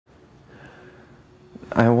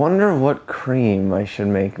I wonder what cream I should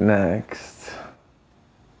make next.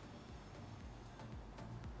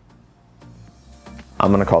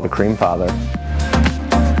 I'm gonna call the cream father.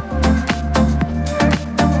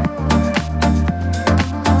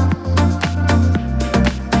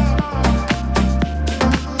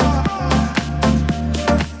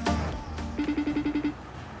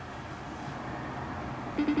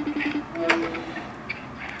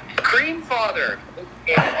 Cream father.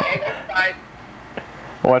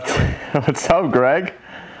 What's up, Greg?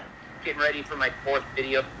 Getting ready for my 4th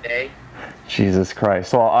video today. Jesus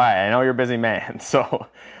Christ. Well, all right, I know you're a busy man, so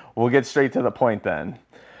we'll get straight to the point then.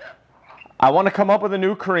 I want to come up with a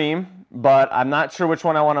new cream, but I'm not sure which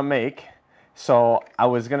one I want to make. So I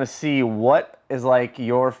was going to see what is like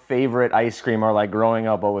your favorite ice cream, or like growing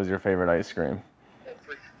up, what was your favorite ice cream?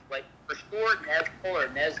 For sure, Nestle or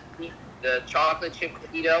Nesquik, the chocolate chip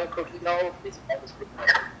cookie dough is always good.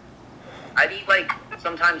 I'd eat like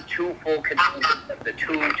sometimes 2 full containers of the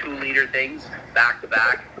 2-liter things back to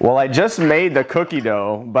back. Well, I just made the cookie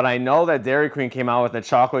dough, but I know that Dairy Queen came out with a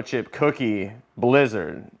chocolate chip cookie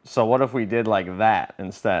blizzard. So what if we did like that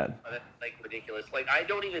instead? Oh, that's like ridiculous. Like, I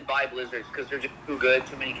don't even buy blizzards because they're just too good,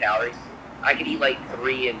 too many calories. I could eat like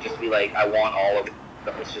 3 and just be like, I want all of it.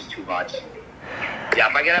 So it's just too much. Yeah,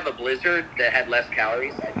 if I could have a blizzard that had less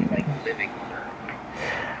calories, I'd be like living.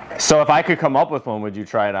 So if I could come up with one, would you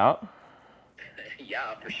try it out?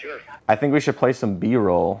 Yeah, for sure. I think we should play some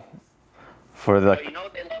B-roll for the... So you know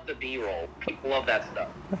they love the B-roll. People love that stuff.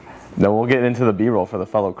 No, we'll get into the B-roll for the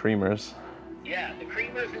fellow creamers. Yeah, the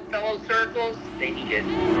creamers and fellow circles, they need it.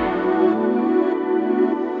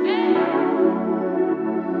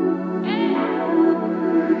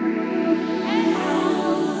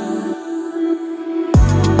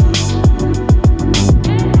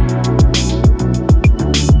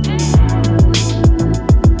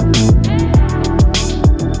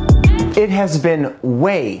 It has been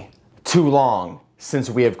way too long since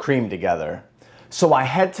we have creamed together, so I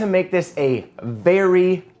had to make this a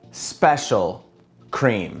very special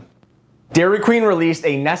cream. Dairy Queen released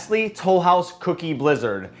a Nestle Toll House Cookie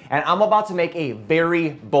Blizzard, and I'm about to make a very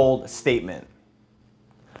bold statement.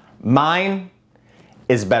 Mine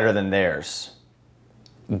is better than theirs.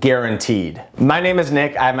 Guaranteed. My name is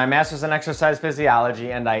Nick. I have my master's in exercise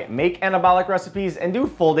physiology, and I make anabolic recipes and do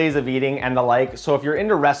full days of eating and the like. So if you're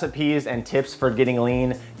into recipes and tips for getting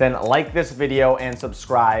lean, then like this video and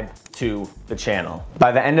subscribe to the channel.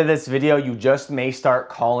 By the end of this video, you just may start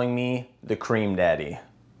calling me the Cream Daddy.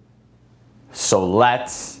 So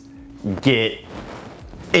let's get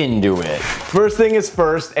into it. First thing is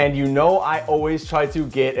first, and you know I always try to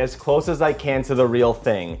get as close as I can to the real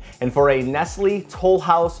thing. And for a Nestle Toll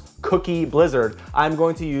House Cookie Blizzard, I'm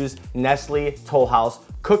going to use Nestle Toll House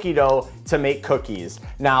cookie dough to make cookies.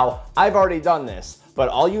 Now, I've already done this, but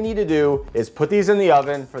all you need to do is put these in the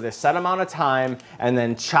oven for the set amount of time and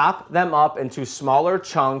then chop them up into smaller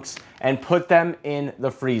chunks and put them in the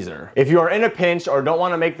freezer. If you are in a pinch or don't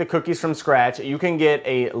want to make the cookies from scratch, you can get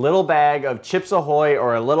a little bag of Chips Ahoy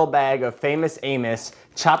or a little bag of Famous Amos,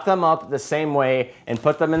 chop them up the same way and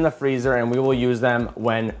put them in the freezer, and we will use them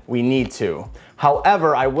when we need to.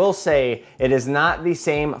 However, I will say it is not the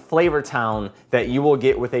same flavor town that you will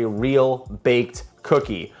get with a real baked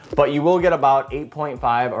cookie, but you will get about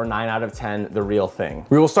 8.5 or 9 out of 10, the real thing.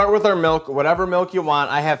 We will start with our milk, whatever milk you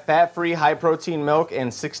want. I have fat-free, high-protein milk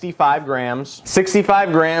and 65 grams.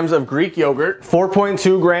 65 grams of Greek yogurt,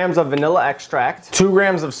 4.2 grams of vanilla extract, 2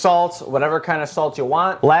 grams of salt, whatever kind of salt you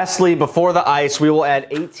want. Lastly, before the ice, we will add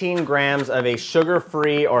 18 grams of a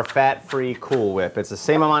sugar-free or fat-free Cool Whip. It's the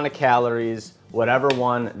same amount of calories, whatever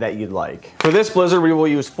one that you'd like. For this blizzard, we will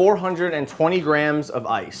use 420 grams of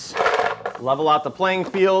ice. Level out the playing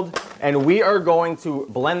field, and we are going to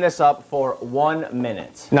blend this up for 1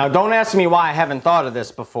 minute. Now, don't ask me why I haven't thought of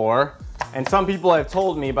this before, and some people have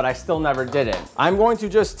told me, but I still never did it. I'm going to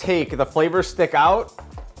just take the flavor stick out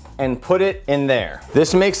and put it in there.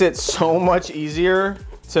 This makes it so much easier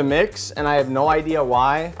to mix, and I have no idea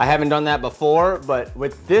why. I haven't done that before, but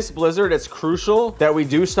with this blizzard, it's crucial that we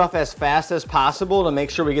do stuff as fast as possible to make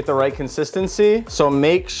sure we get the right consistency. So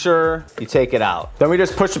make sure you take it out. Then we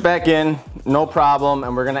just push it back in, no problem,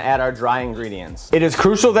 and we're gonna add our dry ingredients. It is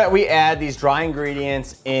crucial that we add these dry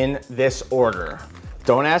ingredients in this order.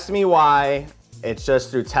 Don't ask me why, it's just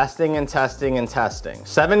through testing and testing and testing.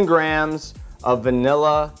 7 grams of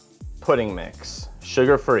vanilla pudding mix,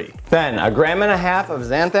 sugar-free. Then 1.5 grams of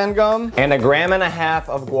xanthan gum and 1.5 grams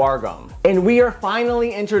of guar gum. And we are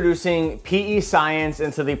finally introducing PE Science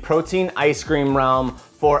into the protein ice cream realm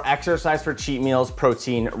for Exercise for Cheat Meals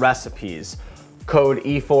protein recipes. Code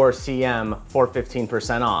E4CM for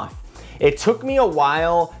 15% off. It took me a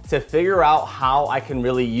while to figure out how I can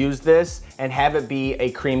really use this and have it be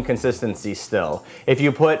a cream consistency still. If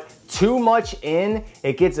you put too much in,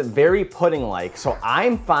 it gets very pudding-like. So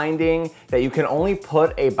I'm finding that you can only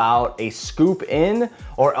put about a scoop in,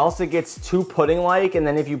 or else it gets too pudding-like, and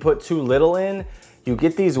then if you put too little in, you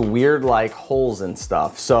get these weird like holes and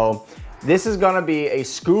stuff. So this is gonna be a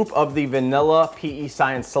scoop of the vanilla PE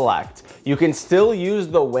Science Select. You can still use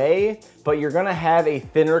the whey, but you're gonna have a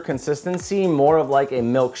thinner consistency, more of like a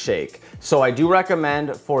milkshake. So I do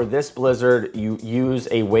recommend for this blizzard, you use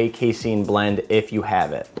a whey casein blend if you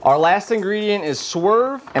have it. Our last ingredient is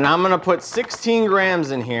Swerve, and I'm gonna put 16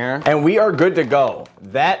 grams in here, and we are good to go.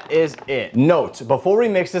 That is it. Note, before we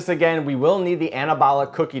mix this again, we will need the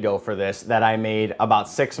anabolic cookie dough for this that I made about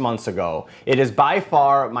 6 months ago. It is by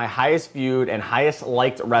far my highest viewed and highest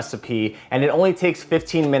liked recipe, and it only takes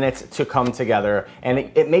 15 minutes to come together, and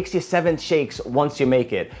it makes you 7 shakes once you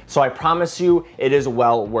make it. So I promise you, it is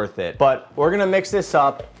well worth it. But we're gonna mix this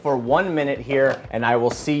up for 1 minute here, and I will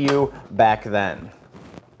see you back then.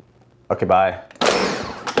 Okay, bye.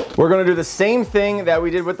 We're gonna do the same thing that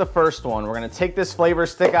we did with the first one. We're gonna take this flavor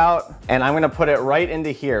stick out, and I'm gonna put it right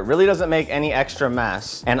into here. It really doesn't make any extra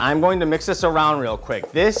mess. And I'm going to mix this around real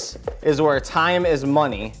quick. This is where time is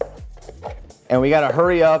money. And we gotta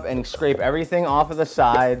hurry up and scrape everything off of the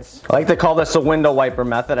sides. I like to call this a window wiper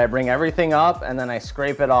method. I bring everything up and then I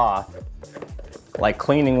scrape it off, like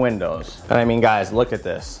cleaning windows. And I mean, guys, look at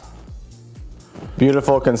this.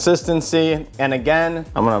 Beautiful consistency. And again,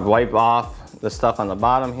 I'm gonna wipe off the stuff on the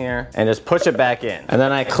bottom here and just push it back in. And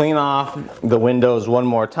then I clean off the windows one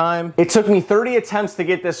more time. It took me 30 attempts to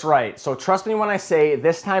get this right. So trust me when I say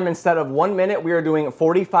this time, instead of 1 minute, we are doing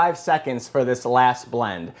 45 seconds for this last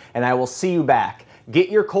blend. And I will see you back. Get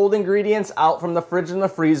your cold ingredients out from the fridge and the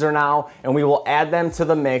freezer now, and we will add them to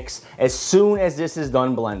the mix as soon as this is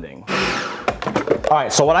done blending. All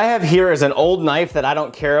right, so what I have here is an old knife that I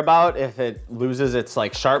don't care about if it loses its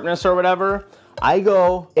like sharpness or whatever. I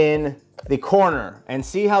go in the corner and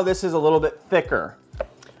see how this is a little bit thicker.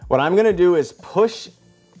 What I'm gonna do is push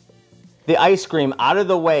the ice cream out of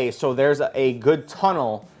the way so there's a good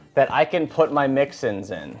tunnel that I can put my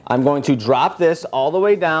mix-ins in. I'm going to drop this all the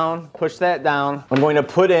way down, push that down. I'm going to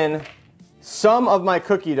put in some of my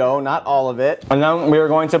cookie dough, not all of it. And then we are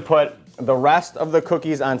going to put the rest of the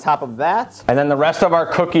cookies on top of that, and then the rest of our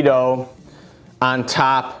cookie dough on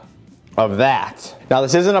top of that. Now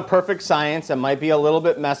this isn't a perfect science. It might be a little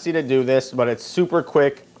bit messy to do this, but it's super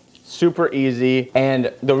quick, super easy.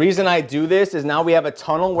 And the reason I do this is now we have a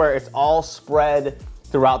tunnel where it's all spread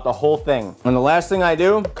throughout the whole thing. And the last thing I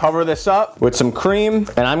do, cover this up with some cream,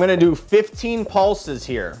 and I'm gonna do 15 pulses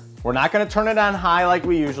here. We're not gonna turn it on high like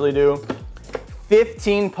we usually do.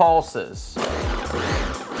 15 pulses.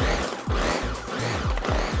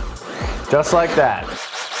 Just like that.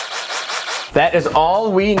 That is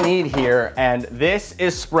all we need here, and this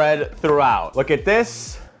is spread throughout. Look at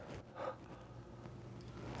this.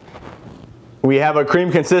 We have a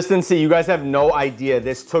cream consistency. You guys have no idea.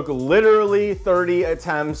 This took literally 30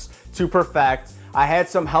 attempts to perfect. I had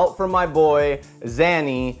some help from my boy,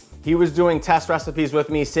 Zanny. He was doing test recipes with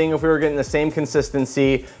me, seeing if we were getting the same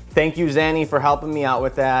consistency. Thank you, Zanny, for helping me out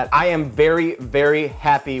with that. I am very, very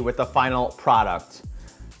happy with the final product.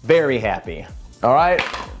 Very happy. All right.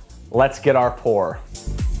 Let's get our pour.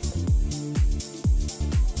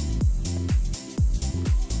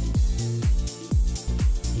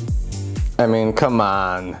 I mean, come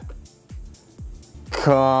on.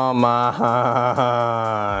 Come on.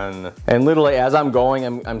 And literally as I'm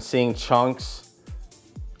going, I'm seeing chunks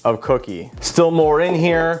of cookie. Still more in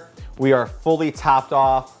here. We are fully topped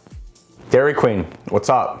off. Dairy Queen, what's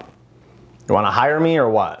up? You wanna hire me or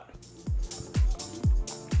what?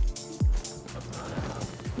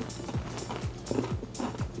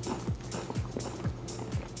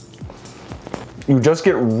 You just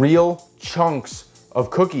get real chunks of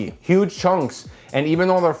cookie, huge chunks. And even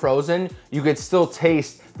though they're frozen, you could still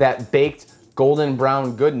taste that baked golden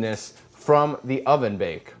brown goodness from the oven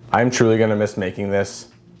bake. I'm truly gonna miss making this,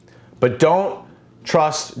 but don't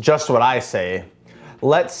trust just what I say.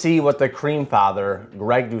 Let's see what the cream father,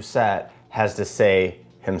 Greg Doucette, has to say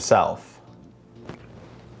himself.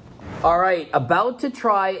 All right, about to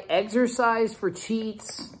try exercise for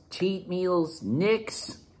cheats, cheat meals,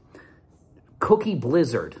 Nick's Cookie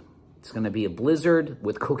Blizzard. It's gonna be a blizzard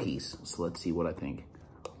with cookies. So let's see what I think.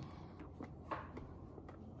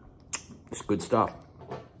 It's good stuff.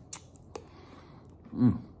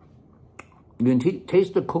 You can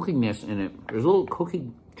taste the cookiness in it. There's little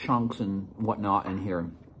cookie chunks and whatnot in here.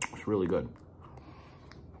 It's really good.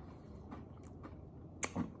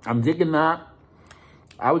 I'm digging that.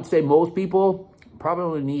 I would say most people probably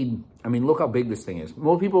only need, I mean, look how big this thing is.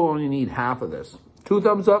 Most people only need half of this. 2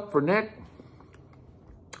 thumbs up for Nick.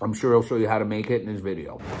 I'm sure he'll show you how to make it in his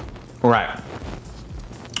video. Right.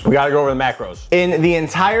 We gotta go over the macros. In the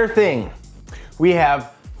entire thing, we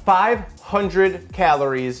have 500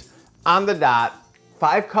 calories on the dot,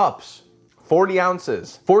 5 cups, 40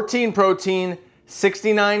 ounces, 14 protein,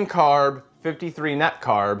 69 carb, 53 net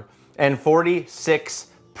carb, and 46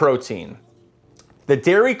 protein. The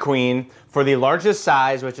Dairy Queen, for the largest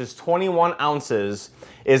size, which is 21 ounces,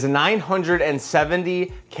 is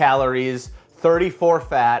 970 calories, 34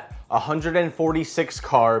 fat, 146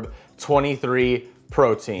 carb, 23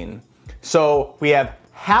 protein. So we have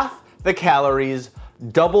half the calories,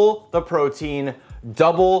 double the protein,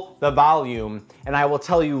 double the volume, and I will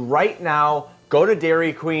tell you right now, go to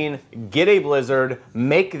Dairy Queen, get a Blizzard,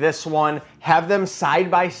 make this one, have them side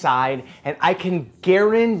by side, and I can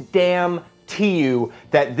guarantee you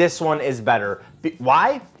that this one is better.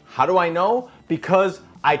 Why? How do I know? Because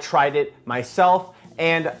I tried it myself,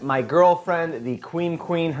 and my girlfriend, the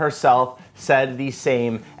Queen herself, said the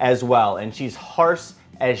same as well, and she's harsh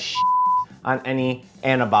as shit on any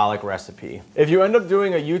anabolic recipe. If you end up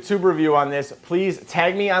doing a YouTube review on this, please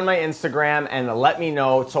tag me on my Instagram and let me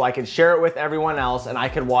know so I can share it with everyone else and I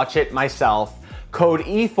can watch it myself. Code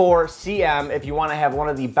E4CM if you want to have one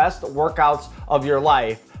of the best workouts of your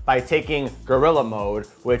life by taking Gorilla Mode,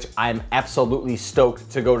 which I'm absolutely stoked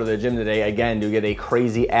to go to the gym today again to get a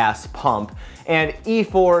crazy ass pump, and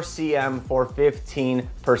E4CM for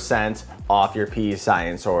 15% off your PE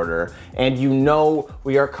Science order. And you know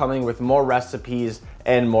we are coming with more recipes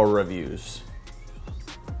and more reviews.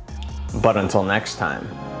 But until next time,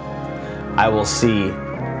 I will see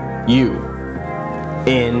you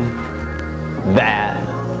in that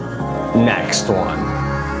next one.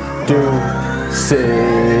 Doucette.